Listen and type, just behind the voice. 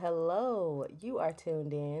are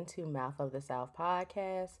tuned in to Mouth of the South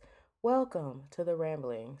podcast. Welcome to the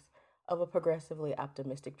ramblings of a progressively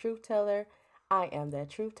optimistic truth teller. I am that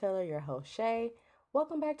truth teller, your host Shay.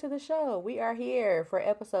 Welcome back to the show. We are here for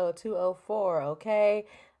episode 204, okay?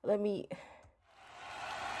 Let me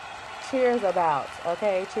cheers about,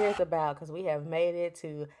 okay? Cheers about, because we have made it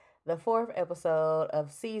to the fourth episode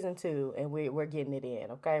of season two, and we're getting it in,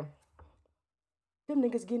 okay? Them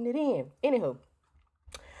niggas getting it in. Anywho,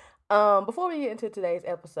 before we get into today's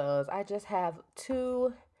episodes, I just have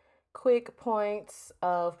two quick points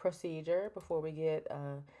of procedure before we get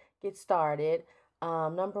started.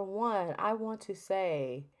 Number one, um, I want to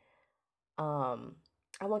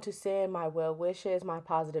send my well wishes, my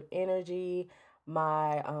positive energy,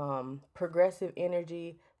 my progressive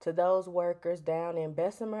energy to those workers down in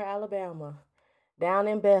Bessemer, Alabama, down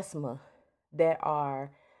in Bessemer, that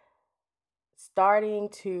are starting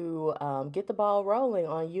to get the ball rolling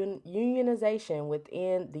on unionization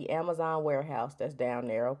within the Amazon warehouse that's down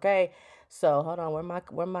there. Okay, so hold on,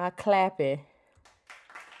 where my clapping?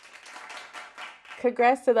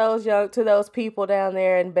 Congrats to those people down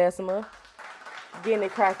there in Bessemer, getting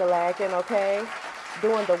it crack a lacking. Okay,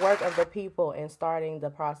 doing the work of the people and starting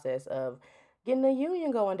the process of getting the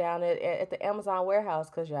union going down at the Amazon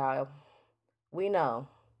warehouse. Cause y'all, we know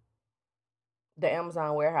the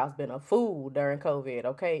Amazon warehouse been a fool during COVID.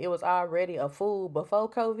 Okay, it was already a fool before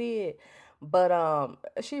COVID, but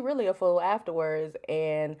she really a fool afterwards.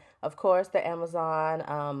 And of course, the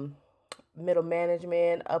Amazon middle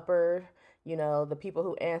management, upper, the people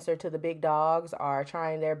who answer to the big dogs are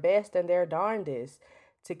trying their best and their darndest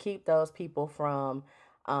to keep those people from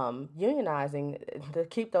unionizing, to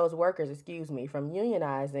keep those workers, excuse me, from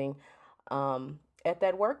unionizing at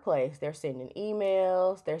that workplace. They're sending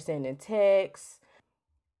emails, they're sending texts.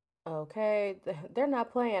 Okay, they're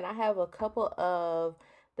not playing. I have a couple of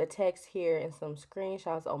the texts here and some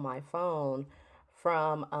screenshots on my phone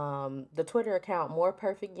from the Twitter account More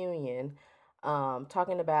Perfect Union,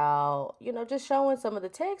 talking about, just showing some of the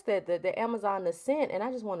text that the Amazon has sent. And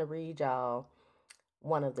I just want to read y'all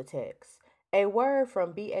one of the texts. A word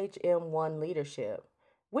from BHM1 leadership.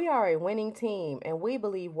 We are a winning team, and we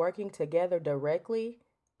believe working together directly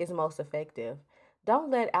is most effective. Don't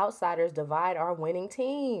let outsiders divide our winning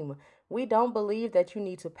team. We don't believe that you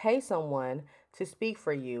need to pay someone to speak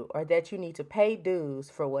for you or that you need to pay dues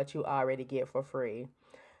for what you already get for free.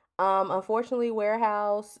 Unfortunately,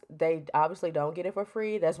 warehouse, they obviously don't get it for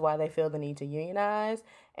free. That's why they feel the need to unionize.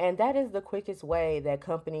 And that is the quickest way that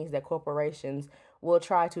corporations will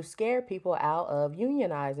try to scare people out of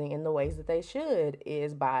unionizing in the ways that they should,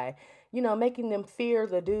 is by, making them fear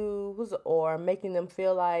the dues, or making them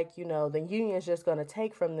feel like, the union is just going to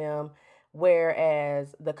take from them,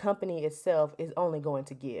 whereas the company itself is only going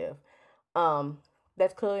to give. Um,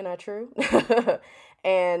 that's clearly not true.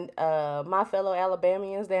 And my fellow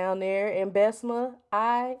Alabamians down there in Bessemer,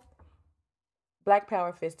 Black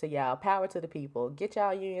Power fist to y'all. Power to the people. Get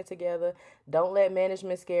y'all union together. Don't let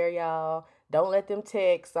management scare y'all. Don't let them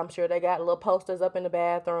text. I'm sure they got little posters up in the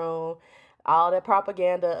bathroom. All that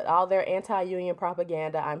propaganda, all their anti-union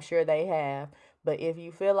propaganda, I'm sure they have. But if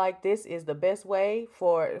you feel like this is the best way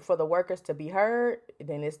for the workers to be heard,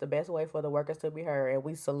 then it's the best way for the workers to be heard. And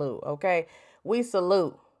we salute, okay? We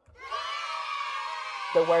salute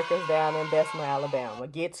the workers down in Bessemer, Alabama.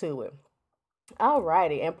 Get to it.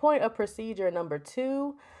 Alrighty. And point of procedure number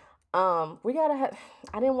two. We gotta have.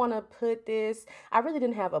 I didn't want to put this. I really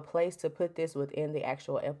didn't have a place to put this within the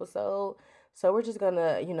actual episode, so we're just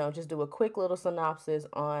gonna, just do a quick little synopsis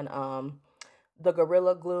on the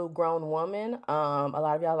Gorilla Glue grown woman. A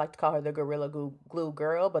lot of y'all like to call her the Gorilla Glue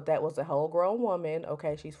girl, but that was a whole grown woman.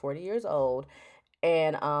 Okay, she's 40 years old.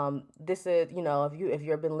 And this is, if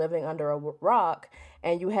you've been living under a rock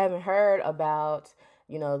and you haven't heard about,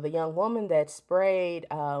 the young woman that sprayed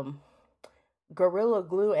Gorilla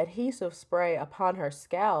Glue adhesive spray upon her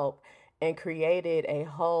scalp and created a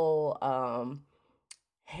whole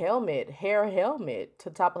hair helmet to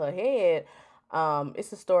the top of her head.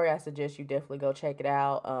 It's a story I suggest you definitely go check it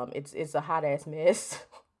out. It's a hot ass mess.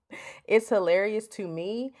 It's hilarious to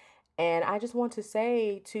me. And I just want to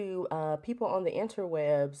say to people on the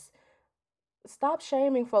interwebs, stop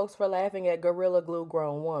shaming folks for laughing at Gorilla Glue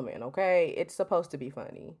grown woman, okay? It's supposed to be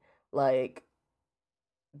funny. Like,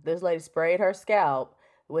 this lady sprayed her scalp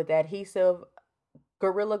with adhesive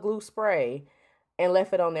Gorilla Glue spray and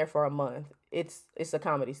left it on there for a month. It's a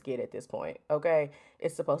comedy skit at this point, okay?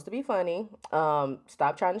 It's supposed to be funny.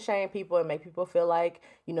 Stop trying to shame people and make people feel like,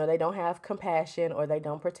 they don't have compassion or they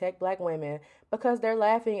don't protect black women because they're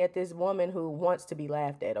laughing at this woman who wants to be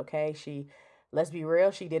laughed at, okay? She Let's be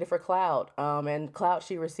real, she did it for clout, and clout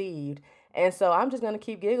she received. And so I'm just gonna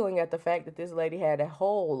keep giggling at the fact that this lady had a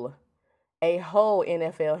whole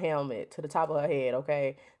NFL helmet to the top of her head.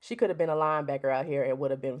 Okay, she could have been a linebacker out here and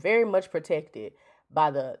would have been very much protected by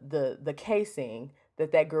the casing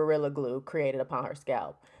that Gorilla Glue created upon her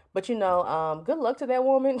scalp. But good luck to that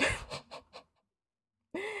woman.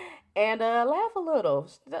 And laugh a little,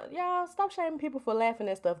 y'all. Stop shaming people for laughing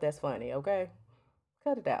at stuff that's funny. Okay,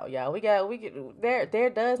 cut it out, y'all. We get there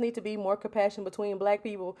does need to be more compassion between black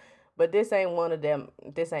people, but this ain't one of them.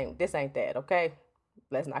 This ain't that. Okay,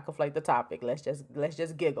 let's not conflate the topic. Let's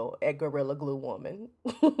just giggle at Gorilla Glue Woman.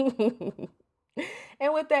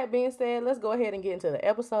 And with that being said, let's go ahead and get into the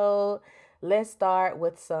episode. Let's start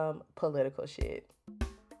with some political shit.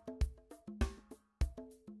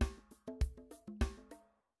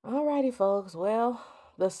 Alrighty, folks. Well,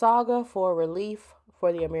 the saga for relief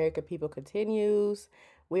for the American people continues.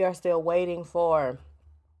 We are still waiting for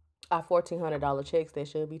our $1,400 checks. They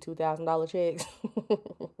should be $2,000 checks.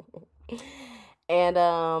 And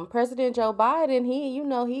President Joe Biden,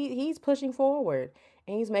 he's pushing forward,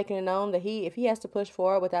 and he's making it known that if he has to push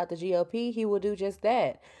forward without the GOP, he will do just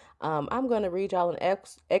that. I'm going to read y'all an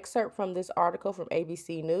excerpt from this article from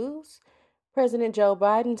ABC News. President Joe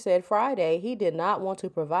Biden said Friday he did not want to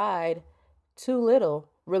provide too little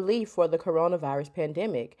relief for the coronavirus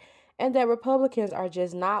pandemic, and that Republicans are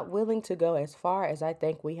just not willing to go as far as I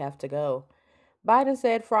think we have to go. Biden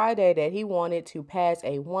said Friday that he wanted to pass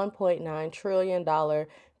a $1.9 trillion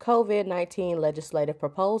COVID-19 legislative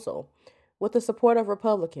proposal with the support of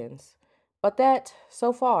Republicans, but that,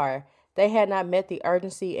 so far, they had not met the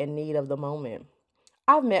urgency and need of the moment.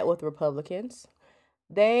 I've met with Republicans.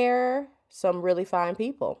 They're some really fine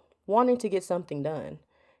people wanting to get something done,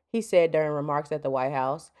 he said during remarks at the White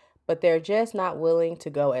House, but they're just not willing to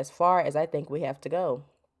go as far as I think we have to go.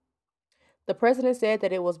 The president said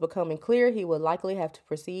that it was becoming clear he would likely have to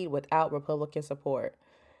proceed without Republican support.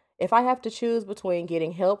 If I have to choose between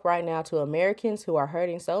getting help right now to Americans who are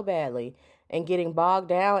hurting so badly and getting bogged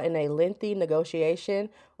down in a lengthy negotiation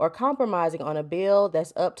or compromising on a bill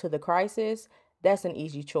that's up to the crisis, that's an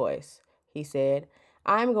easy choice, he said.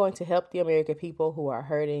 I'm going to help the American people who are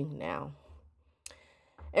hurting now.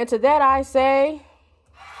 And to that I say,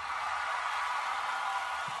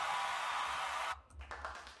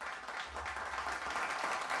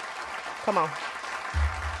 come on,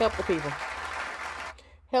 help the people.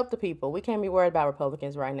 Help the people. We can't be worried about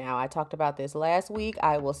Republicans right now. I talked about this last week.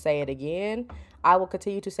 I will say it again. I will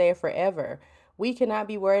continue to say it forever. We cannot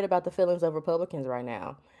be worried about the feelings of Republicans right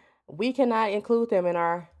now. We cannot include them in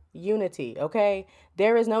our unity, okay?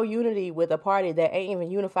 There is no unity with a party that ain't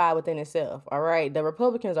even unified within itself, all right? The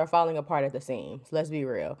Republicans are falling apart at the seams. Let's be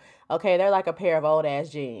real, okay? They're like a pair of old-ass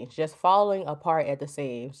jeans, just falling apart at the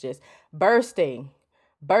seams, just bursting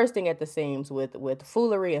at the seams with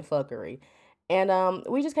foolery and fuckery. And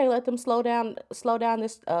we just can't let them slow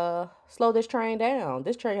this train down.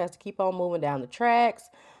 This train has to keep on moving down the tracks.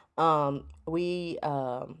 The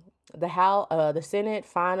Senate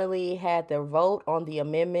finally had their vote on the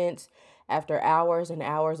amendments after hours and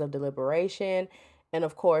hours of deliberation. And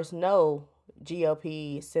of course, no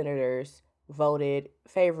GOP senators voted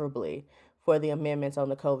favorably for the amendments on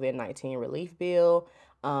the COVID-19 relief bill.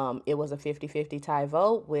 It was a 50-50 tie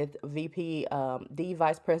vote with the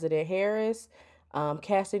Vice President Harris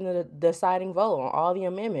casting the deciding vote on all the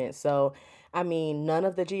amendments. So, I mean, none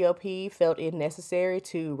of the GOP felt it necessary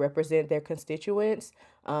to represent their constituents.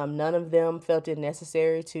 None of them felt it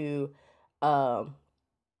necessary to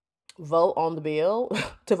vote on the bill,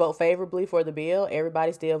 to vote favorably for the bill.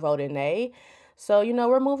 Everybody still voted nay. So,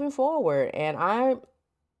 we're moving forward, and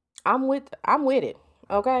I'm with it.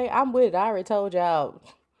 Okay, I'm with it. I already told y'all,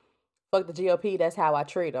 fuck the GOP. That's how I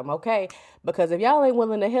treat them. Okay, because if y'all ain't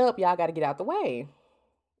willing to help, y'all got to get out the way,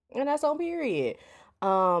 and that's on period.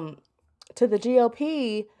 To the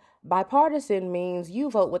GOP, bipartisan means you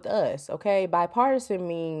vote with us. Okay, bipartisan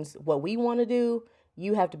means what we want to do.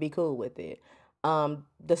 You have to be cool with it.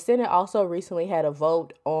 The Senate also recently had a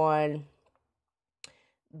vote on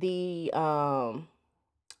the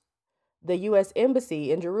U.S.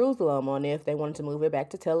 Embassy in Jerusalem on if they wanted to move it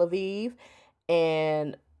back to Tel Aviv,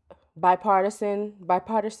 and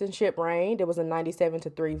bipartisanship reigned. It was a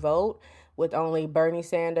 97-3 vote with only Bernie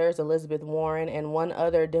Sanders, Elizabeth Warren, and one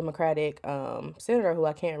other Democratic senator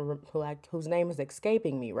whose name is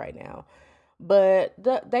escaping me right now. But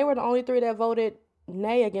they were the only three that voted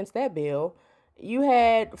nay against that bill. You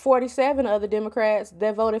had 47 other Democrats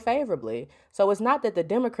that voted favorably. So it's not that the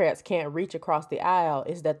Democrats can't reach across the aisle,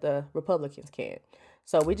 it's that the Republicans can't.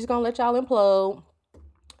 So we're just going to let y'all implode.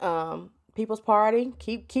 People's Party,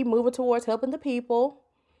 keep moving towards helping the people,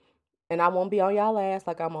 and I won't be on y'all ass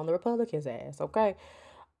like I'm on the Republicans' ass, okay?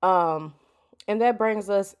 Um, and that brings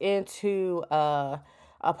us into a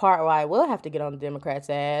part where I will have to get on the Democrats'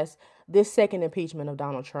 ass. This second impeachment of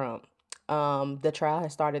Donald Trump. The trial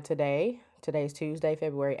has started today. Today's Tuesday,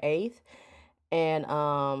 February 8th. And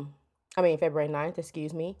February 9th,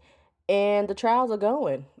 excuse me. And the trials are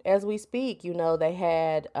going as we speak. You know, they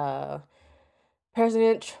had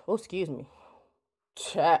excuse me,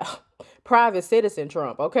 child, private citizen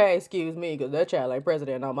Trump. Okay, excuse me, because that child ain't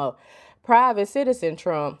president no more. Private citizen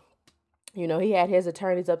Trump, you know, he had his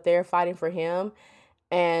attorneys up there fighting for him.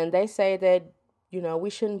 And they say that, you know, we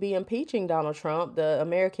shouldn't be impeaching Donald Trump. The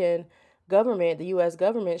American government, the U.S.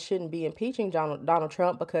 government, shouldn't be impeaching Donald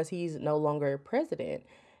Trump because he's no longer president.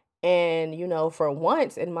 And, you know, for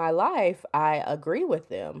once in my life, I agree with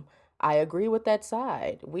them. I agree with that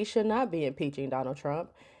side. We should not be impeaching Donald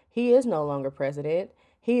Trump. He is no longer president.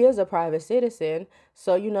 He is a private citizen.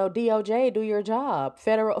 So, you know, DOJ, do your job.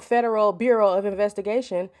 Federal Bureau of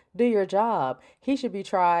Investigation, do your job. He should be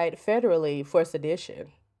tried federally for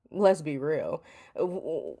sedition. Let's be real.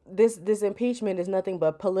 This impeachment is nothing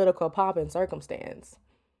but political pomp and circumstance.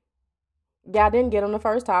 Y'all didn't get on the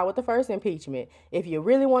first time with the first impeachment. If you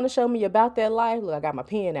really want to show me about that life, look, I got my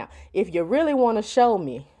pen out. If you really want to show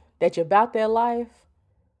me that you're about that life,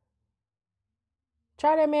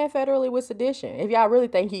 try that man federally with sedition. If y'all really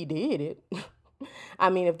think he did it. I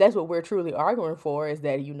mean, if that's what we're truly arguing for, is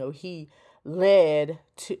that, you know, his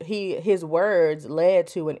words led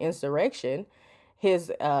to an insurrection.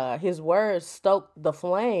 His words stoked the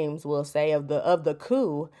flames, we'll say, of the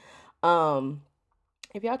coup. Um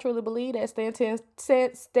if y'all truly believe that, stand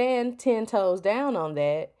 10 toes down on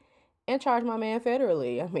that and charge my man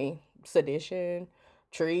federally. I mean, sedition,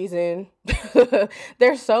 treason.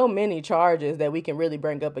 There's so many charges that we can really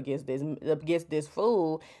bring up against this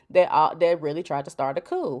fool that really tried to start a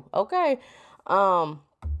coup. Okay. Um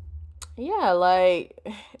yeah, like,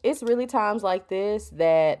 it's really times like this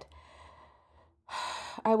that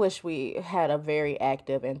I wish we had a very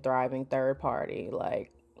active and thriving third party,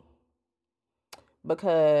 like,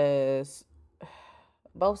 because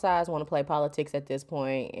both sides want to play politics at this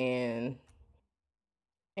point, and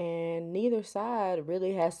neither side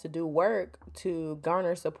really has to do work to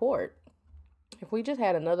garner support. If we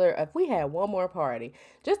had one more party,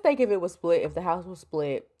 just think if it was split, if the House was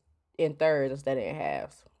split in thirds instead of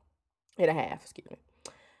in a half, excuse me.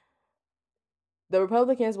 The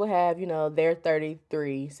Republicans will have, you know, their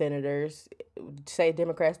 33 senators. Say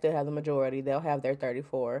Democrats still have the majority, they'll have their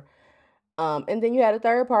 34. And then you had a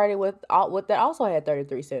third party with that also had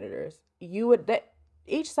 33 senators.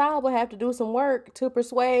 Each side would have to do some work to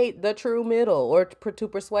persuade the true middle, or to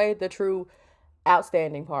persuade the true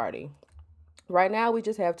outstanding party. Right now, we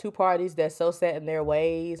just have two parties that's so set in their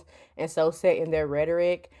ways and so set in their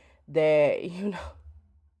rhetoric that, you know,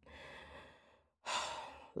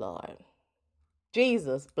 Lord,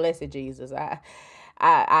 Jesus, blessed Jesus.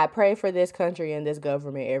 I pray for this country and this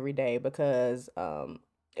government every day, because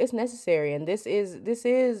it's necessary, and this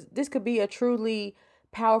could be a truly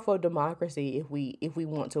powerful democracy if we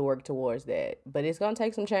want to work towards that. But it's gonna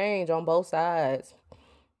take some change on both sides.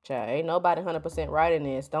 Child, ain't nobody 100% right in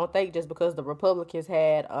this. Don't think just because the Republicans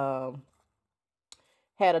had a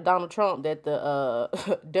Donald Trump that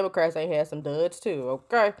the Democrats ain't had some duds too.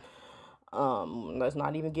 Okay, let's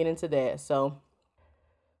not even get into that. So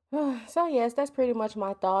yes, that's pretty much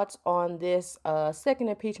my thoughts on this second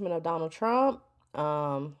impeachment of Donald Trump,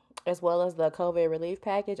 as well as the COVID relief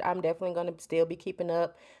package. I'm definitely going to still be keeping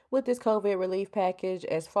up with this COVID relief package.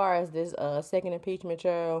 As far as this second impeachment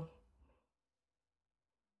trial,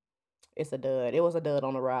 it's a dud. It was a dud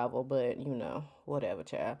on arrival, but, you know, whatever,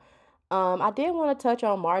 child. I did want to touch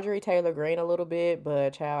on Marjorie Taylor Greene a little bit,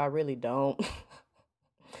 but child, I really don't.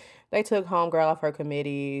 They took homegirl off her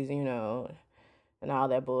committees, you know, and all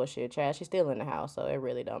that bullshit. Chad, she's still in the house, so it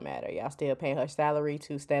really don't matter. Y'all still paying her salary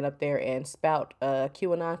to stand up there and spout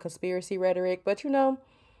QAnon conspiracy rhetoric, but, you know,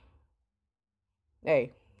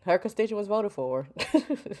 hey, her constituents voted for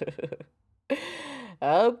her.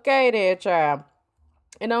 Okay then, child.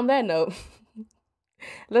 And on that note,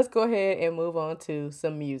 let's go ahead and move on to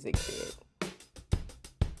some music shit.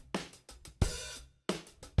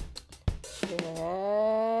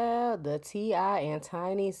 Yeah, the T.I. and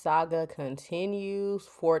Tiny saga continues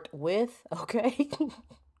forthwith, okay?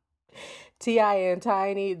 T.I. and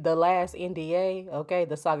Tiny, the last NDA, okay?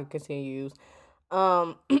 The saga continues.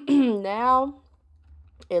 Now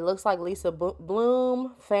it looks like Lisa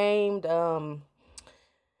Bloom, famed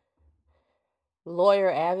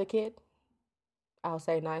lawyer advocate, I'll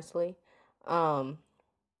say nicely, um,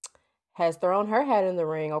 has thrown her hat in the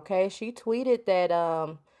ring, okay? She tweeted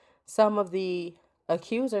that some of the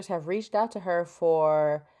accusers have reached out to her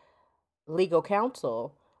for legal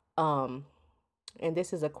counsel. Um and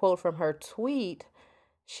this is a quote from her tweet.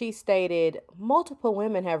 She stated, "Multiple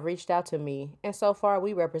women have reached out to me, and so far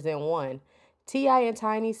we represent one. T.I. and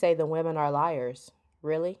Tiny say the women are liars.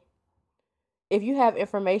 Really? If you have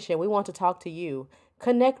information, we want to talk to you.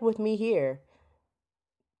 Connect with me here,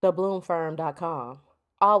 thebloomfirm.com.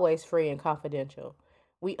 Always free and confidential.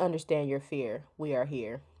 We understand your fear. We are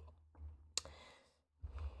here."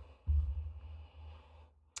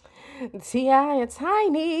 T.I. and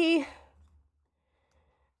Tiny.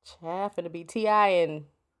 Child, finna be T.I. and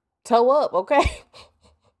toe up, okay?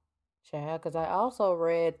 Child, because I also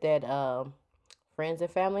read that Friends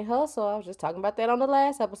and Family Hustle. I was just talking about that on the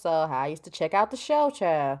last episode. How I used to check out the show,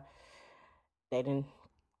 child. They didn't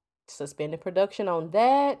suspend the production on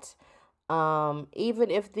that.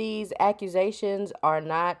 Even if these accusations are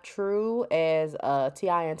not true, as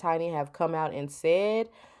T.I. and Tiny have come out and said,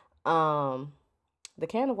 um, the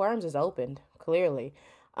can of worms is opened, clearly.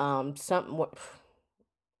 Something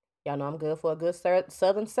y'all know I'm good for a good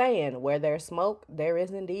southern saying, where there's smoke, there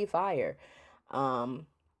is indeed fire. Um,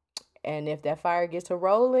 and if that fire gets to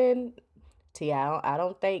rolling, I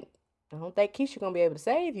don't think Keisha gonna be able to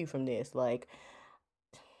save you from this. Like,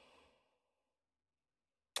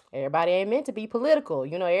 everybody ain't meant to be political.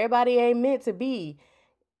 You know, everybody ain't meant to be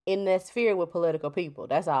in that sphere with political people.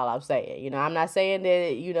 That's all I'm saying. You know, I'm not saying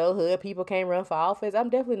that, you know, hood people can't run for office. I'm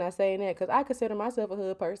definitely not saying that, because I consider myself a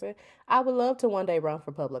hood person. I would love to one day run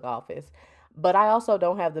for public office. But I also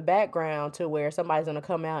don't have the background to where somebody's gonna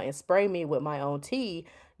come out and spray me with my own tea,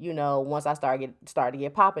 you know, once I start to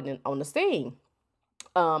get popping on the scene.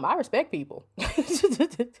 I respect people.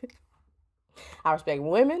 I respect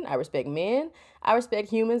women. I respect men. I respect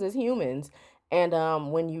humans as humans.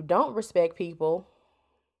 And when you don't respect people,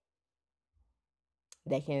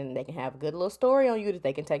 they can have a good little story on you that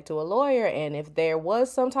they can take to a lawyer. And if there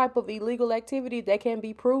was some type of illegal activity that can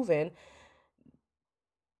be proven,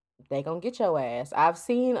 they gonna get your ass. I've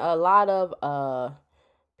seen a lot of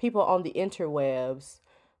people on the interwebs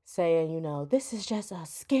saying, you know, this is just a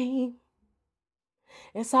scheme.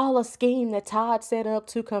 It's all a scheme that Todd set up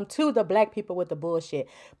to come to the black people with the bullshit.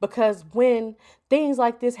 Because when things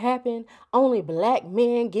like this happen, only black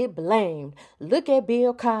men get blamed. Look at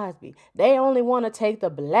Bill Cosby. They only want to take the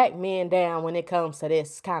black men down when it comes to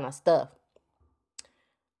this kind of stuff.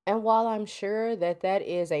 And while I'm sure that that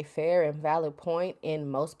is a fair and valid point in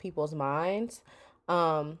most people's minds,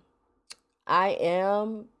 um, I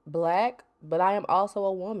am black, but I am also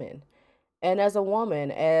a woman. And as a woman,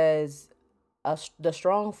 as the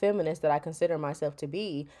strong feminist that I consider myself to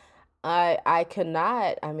be, I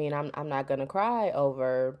cannot. I mean, I'm not gonna cry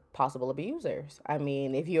over possible abusers. I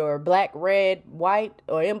mean, if you're black, red, white,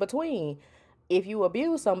 or in between, if you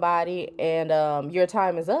abuse somebody and your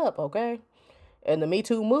time is up, okay, and the Me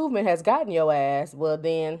Too movement has gotten your ass, well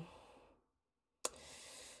then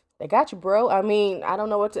they got you, bro. I mean, I don't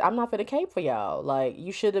know what to, I'm not gonna cape for y'all. Like,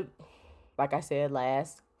 you should have, like I said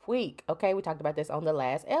last week. Okay, we talked about this on the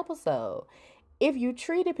last episode. If you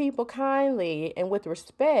treated people kindly and with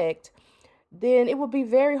respect, then it would be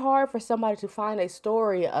very hard for somebody to find a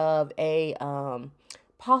story of a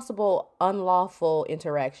possible unlawful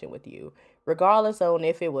interaction with you, regardless on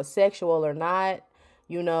if it was sexual or not.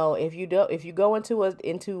 You know, if you go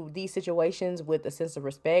into these situations with a sense of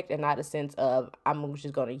respect and not a sense of I'm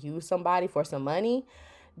just gonna use somebody for some money,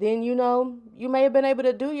 then you know you may have been able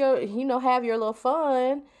to do your have your little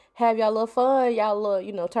fun, y'all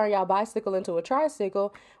little turn y'all bicycle into a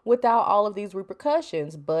tricycle without all of these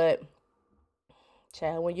repercussions. But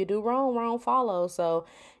child, when you do wrong, wrong follows. So,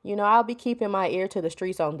 I'll be keeping my ear to the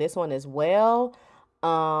streets on this one as well.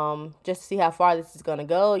 Just to see how far this is gonna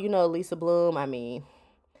go. Lisa Bloom, I mean,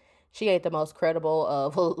 she ain't the most credible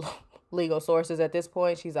of legal sources at this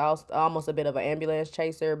point. She's almost a bit of an ambulance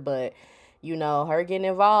chaser, but her getting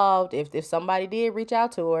involved, if somebody did reach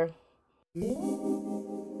out to her.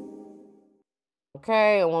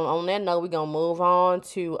 Okay, on that note, we're gonna move on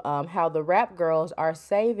to how the rap girls are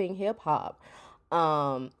saving hip hop.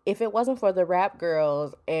 If it wasn't for the rap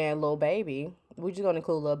girls and Lil Baby, we're just gonna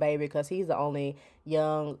include Lil Baby because he's the only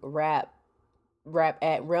young young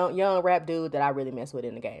rap dude that I really mess with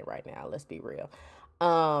in the game right now. Let's be real.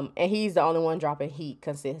 And he's the only one dropping heat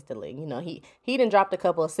consistently. He done dropped a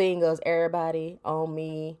couple of singles. Everybody on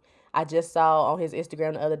Me. I just saw on his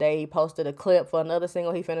Instagram the other day he posted a clip for another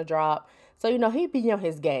single he finna drop. So he be on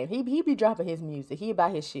his game. He be dropping his music. He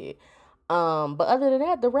about his shit. But other than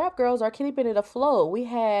that, the rap girls are keeping it afloat. We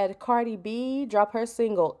had Cardi B drop her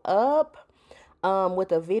single Up.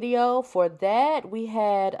 with a video for that. We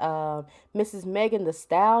had Mrs. Megan Thee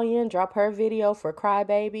Stallion drop her video for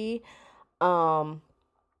Crybaby, um,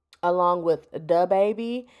 along with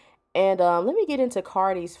DaBaby. And let me get into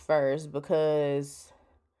Cardi's first because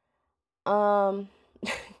um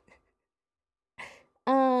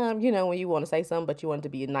when you want to say something but you want it to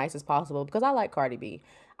be as nice as possible, because I like Cardi B.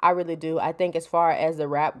 I really do. I think as far as the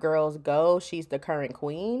rap girls go, she's the current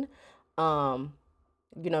queen. Um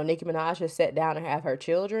Nicki Minaj has sat down and have her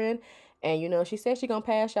children. And, she said she gonna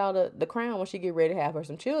pass y'all the crown when she get ready to have her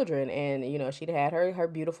some children. And, she'd had her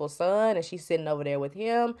beautiful son and she's sitting over there with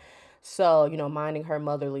him. So, minding her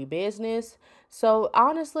motherly business. So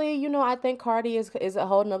honestly, I think Cardi is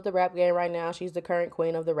holding up the rap game right now. She's the current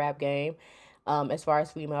queen of the rap game, as far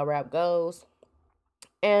as female rap goes.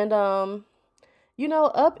 And Up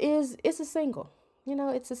it's a single.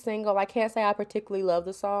 It's a single. I can't say I particularly love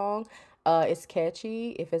the song. It's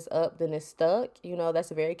catchy. If it's up, then it's stuck.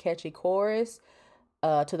 That's a very catchy chorus.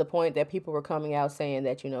 To the point that people were coming out saying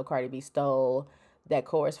that, Cardi B stole that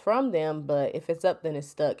chorus from them. But if it's up, then it's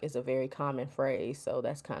stuck is a very common phrase. So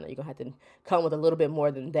that's kind of, you're gonna have to come with a little bit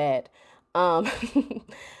more than that. Um,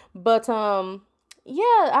 but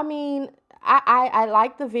yeah, I mean, I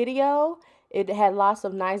like the video. It had lots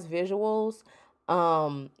of nice visuals.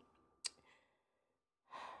 Um,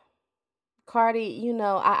 Cardi,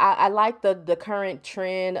 I like the current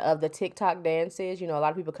trend of the TikTok dances. A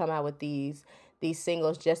lot of people come out with these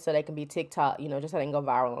singles just so they can be TikTok, just so they can go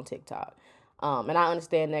viral on TikTok. And I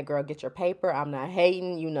understand that, girl, get your paper. I'm not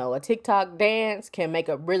hating. A TikTok dance can make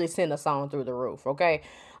really send a song through the roof, okay?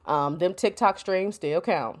 Them TikTok streams still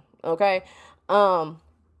count, okay? Um,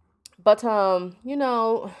 but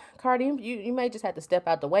Cardi, you may just have to step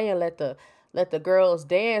out the way and let the girls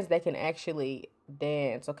dance. They can actually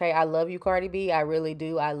dance. Okay, I love you, Cardi B. I really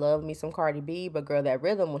do. I love me some Cardi B, but girl, that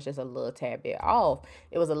rhythm was just a little tad bit off.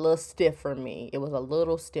 It was a little stiff for me. It was a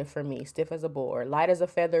little stiff for me. Stiff as a board, light as a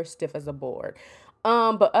feather, stiff as a board.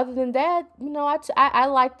 But other than that, I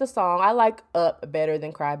like the song. I like Up better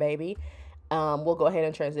than Crybaby. We'll go ahead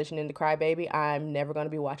and transition into Crybaby. I'm never gonna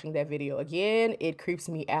be watching that video again. It creeps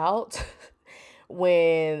me out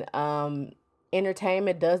when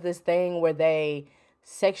entertainment does this thing where they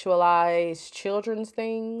sexualize children's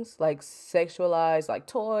things, like sexualize like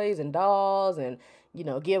toys and dolls, and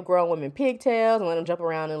give grown women pigtails and let them jump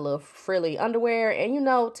around in little frilly underwear. And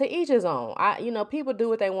to each his own. People do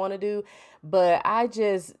what they want to do, but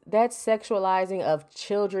that sexualizing of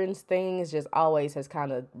children's things just always has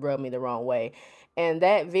kind of rubbed me the wrong way. And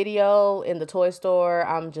that video in the toy store,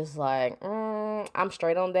 I'm just like, I'm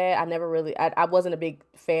straight on that. I wasn't a big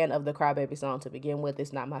fan of the Crybaby song to begin with.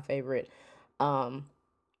 It's not my favorite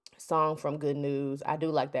song from Good News. I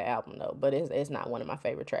do like that album though, but it's not one of my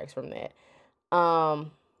favorite tracks from that.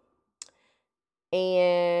 Um,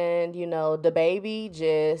 and DaBaby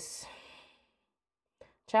just,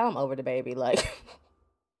 child, I'm over DaBaby. Like,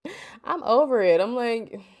 I'm over it. I'm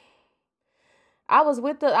like, I was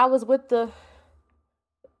with the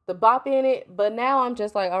bop in it, but now I'm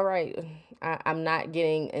just like, all right, I'm not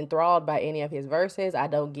getting enthralled by any of his verses. I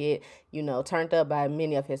don't get, turned up by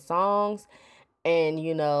many of his songs. And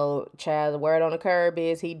child, the word on the curb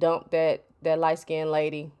is he dumped that light skinned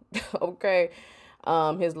lady. Okay.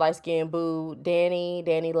 His light skinned boo, Danny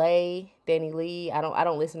Lee. I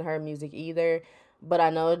don't listen to her music either. But I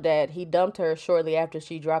know that he dumped her shortly after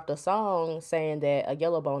she dropped a song saying that a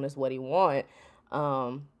yellow bone is what he want.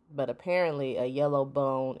 But apparently a yellow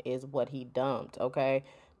bone is what he dumped, okay?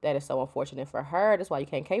 That is so unfortunate for her. That's why you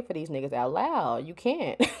can't cape for these niggas out loud. You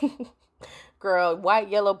can't. Girl, white,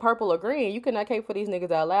 yellow, purple, or green. You cannot cape for these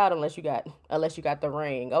niggas out loud unless you got the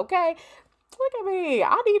ring, okay? Look at me.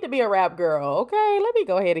 I need to be a rap girl, okay? Let me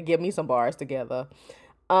go ahead and get me some bars together.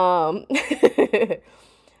 Um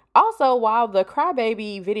Also, while the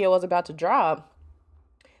Crybaby video was about to drop,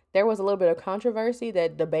 there was a little bit of controversy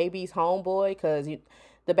that DaBaby's homeboy, because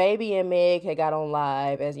DaBaby and Meg had got on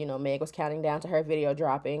live as Meg was counting down to her video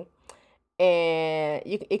dropping, and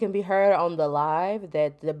it can be heard on the live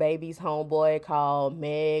that DaBaby's homeboy called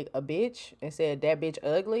Meg a bitch and said that bitch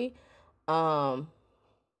ugly. Um,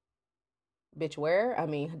 Bitch, where? I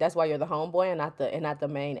mean, that's why you're the homeboy and not the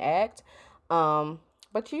main act. Um,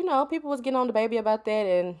 but people was getting on DaBaby about that,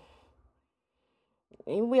 and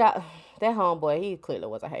we got that homeboy. He clearly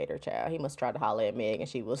was a hater, child. He must try to holler at Meg, and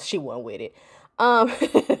she wasn't with it. Um,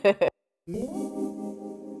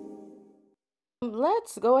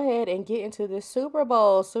 let's go ahead and get into this Super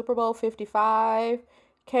Bowl. Super Bowl 55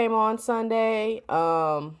 came on Sunday.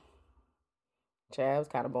 Chad was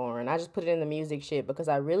kind of boring. I just put it in the music shit because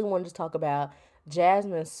I really wanted to talk about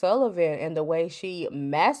Jasmine Sullivan and the way she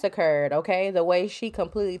massacred, okay? The way she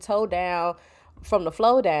completely towed down from the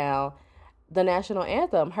flow down the national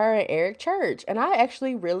anthem, her and Eric Church. And I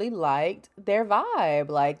actually really liked their vibe.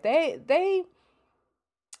 Like I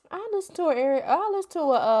listened to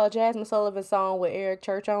a Jasmine Sullivan song with Eric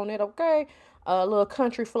Church on it, okay? A little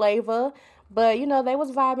country flavor. But they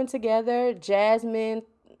was vibing together. Jasmine,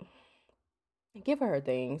 give her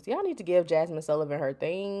things. Y'all need to give Jasmine Sullivan her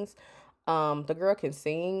things. The girl can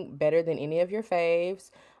sing better than any of your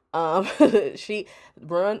faves. Um, she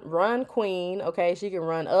run queen. Okay, she can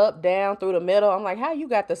run up, down, through the middle. I'm like, how you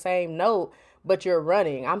got the same note, but you're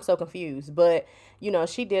running? I'm so confused. But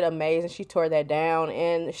she did amazing. She tore that down,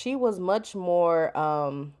 and she was much more.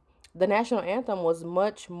 The national anthem was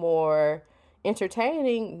much more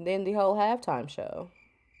entertaining than the whole halftime show.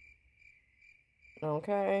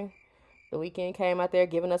 Okay. The Weeknd came out there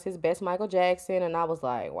giving us his best Michael Jackson, and I was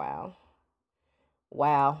like, wow,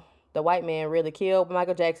 wow. The white man really killed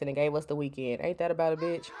Michael Jackson and gave us The Weeknd. Ain't that about a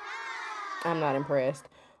bitch? I'm not impressed.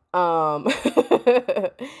 Um,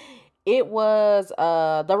 it was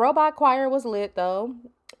the robot choir was lit though.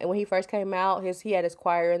 And when he first came out, he had his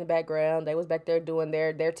choir in the background. They was back there doing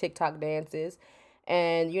their TikTok dances,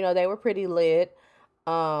 and they were pretty lit.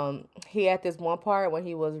 He had this one part when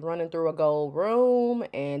he was running through a gold room,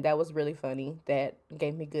 and that was really funny. That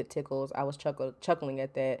gave me good tickles. I was chuckling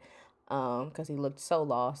at that, because he looked so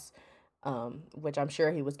lost. Which I'm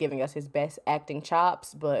sure he was giving us his best acting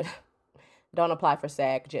chops, but don't apply for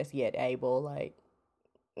SAG just yet, Abel. Like,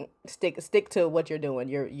 stick to what you're doing.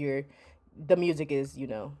 The music is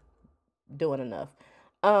doing enough.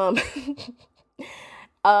 Um, he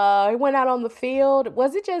went out on the field.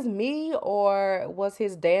 Was it just me, or was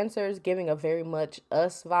his dancers giving a very much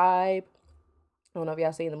Us vibe? I don't know if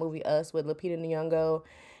y'all seen the movie Us with Lupita Nyong'o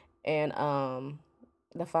and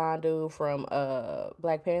the fine dude from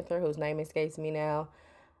Black Panther, whose name escapes me now.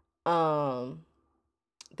 Um,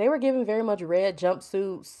 they were giving very much red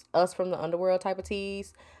jumpsuits, Us from the Underworld type of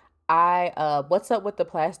tees. What's up with the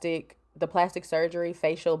plastic surgery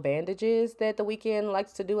facial bandages that The Weeknd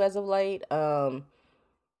likes to do as of late?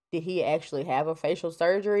 Did he actually have a facial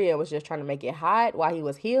surgery and was just trying to make it hot while he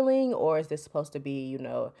was healing, or is this supposed to be,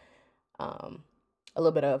 um, a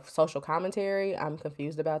little bit of social commentary? I'm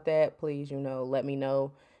confused about that. Please, let me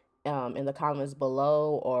know in the comments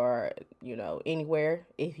below, or anywhere,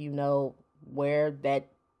 if you know where that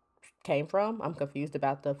came from. I'm confused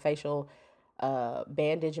about the facial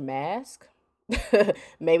bandage mask.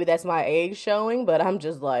 Maybe that's my age showing, but I'm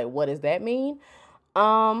just like, what does that mean?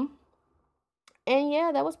 Um, and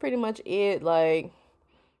yeah, that was pretty much it. Like,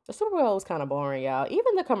 the Super Bowl was kind of boring, y'all.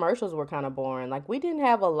 Even the commercials were kind of boring. Like, we didn't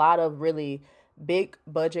have a lot of really big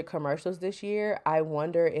budget commercials this year. I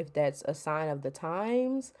wonder if that's a sign of the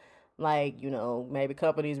times. Like, maybe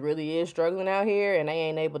companies really is struggling out here and they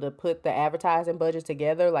ain't able to put the advertising budget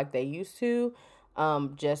together like they used to,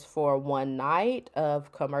 just for one night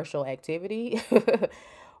of commercial activity.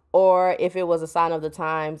 Or if it was a sign of the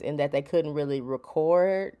times in that they couldn't really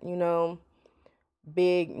record,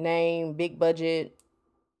 big name, big budget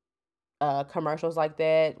commercials like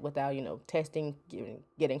that without testing,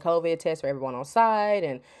 getting COVID tests for everyone on site,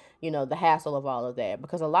 and the hassle of all of that,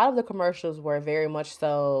 because a lot of the commercials were very much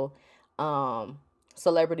so um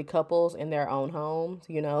celebrity couples in their own homes.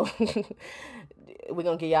 We're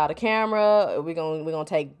gonna get y'all the camera, we're gonna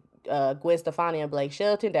take Gwen Stefani and Blake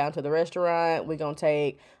Shelton down to the restaurant, we're gonna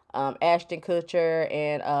take Ashton Kutcher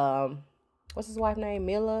and what's his wife name,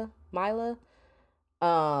 Mila,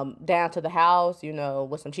 down to the house,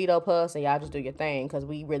 with some Cheeto Puffs, and y'all just do your thing, because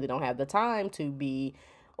we really don't have the time to be,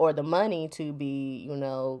 or the money to be,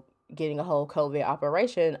 getting a whole COVID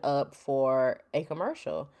operation up for a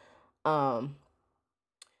commercial. Um,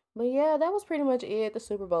 but yeah, that was pretty much it. The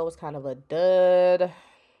Super Bowl was kind of a dud.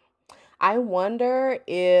 I wonder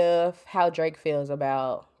if how Drake feels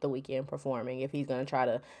about The Weeknd performing, if he's gonna try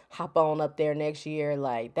to hop on up there next year.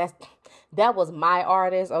 Like, that was my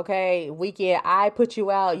artist, okay? Weeknd, I put you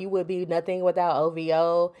out. You would be nothing without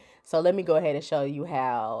OVO. So let me go ahead and show you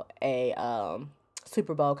how a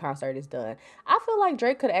Super Bowl concert is done. I feel like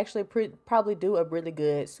Drake could actually probably do a really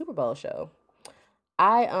good Super Bowl show.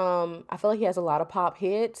 I feel like he has a lot of pop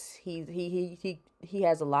hits. He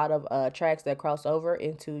has a lot of tracks that cross over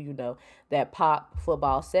into, that pop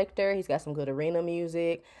football sector. He's got some good arena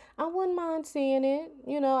music. I wouldn't mind seeing it.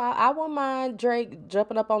 I wouldn't mind Drake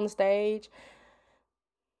jumping up on the stage.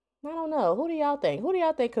 I don't know. Who do y'all think? Who do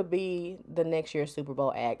y'all think could be the next year's Super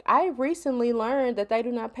Bowl act? I recently learned that they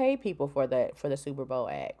do not pay people for the Super Bowl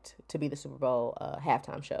act to be the Super Bowl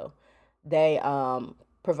halftime show. They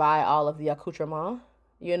provide all of the accoutrement.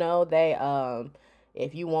 They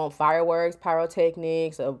if you want fireworks,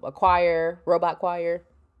 pyrotechnics, a choir, robot choir,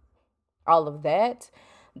 all of that,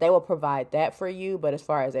 they will provide that for you. But as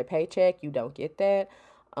far as a paycheck, you don't get that.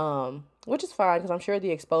 Which is fine because I'm sure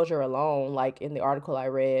the exposure alone, like in the article I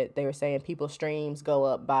read, they were saying people's streams go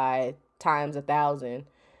up by times 1,000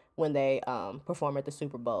 when they perform at the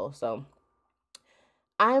Super Bowl. So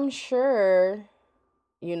I'm sure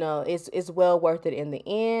it's well worth it in the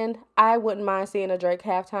end. I wouldn't mind seeing a Drake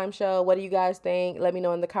halftime show. What do you guys think? Let me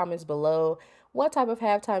know in the comments below what type of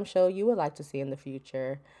halftime show you would like to see in the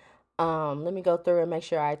future. Let me go through and make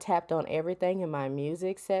sure I tapped on everything in my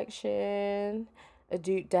music section.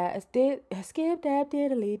 Skip dab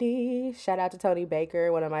diddly dee. Shout out to Tony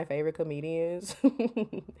Baker, one of my favorite comedians.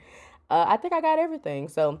 I think I got everything.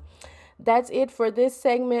 So that's it for this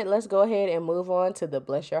segment. Let's go ahead and move on to the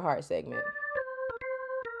Bless Your Heart segment.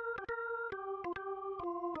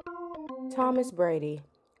 Thomas Brady,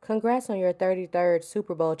 congrats on your 33rd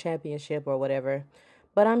Super Bowl championship or whatever.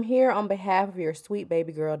 But I'm here on behalf of your sweet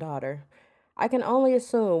baby girl daughter. I can only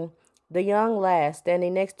assume the young lass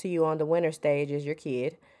standing next to you on the winner stage is your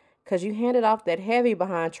kid, 'cause you handed off that heavy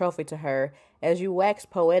behind trophy to her as you waxed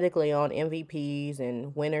poetically on MVPs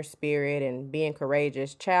and winner spirit and being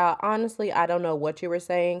courageous. Child, honestly, I don't know what you were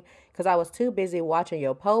saying 'cause I was too busy watching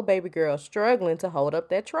your po baby girl struggling to hold up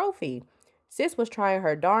that trophy. Sis was trying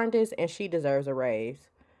her darndest and she deserves a raise.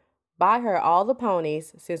 Buy her all the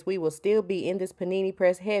ponies since we will still be in this panini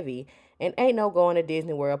press heavy and ain't no going to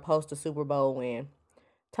Disney World post a Super Bowl win.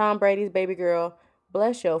 Tom Brady's baby girl,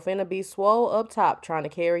 bless yo, finna be swole up top trying to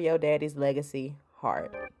carry your daddy's legacy.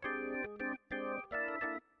 Heart.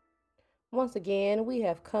 Once again, we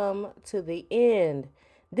have come to the end.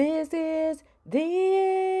 This is the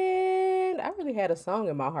end. I really had a song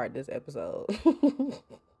in my heart this episode.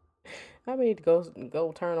 I need to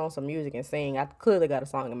go turn on some music and sing. I clearly got a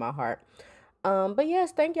song in my heart. But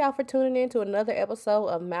yes, thank y'all for tuning in to another episode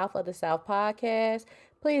of Mouth of the South podcast.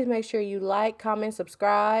 Please make sure you like, comment,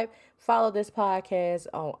 subscribe, follow this podcast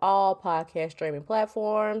on all podcast streaming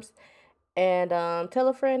platforms, and tell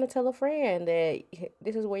a friend to tell a friend that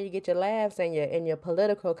this is where you get your laughs and your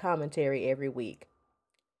political commentary every week.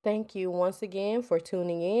 Thank you once again for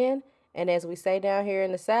tuning in, and as we say down here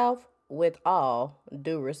in the South, with all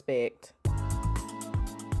due respect.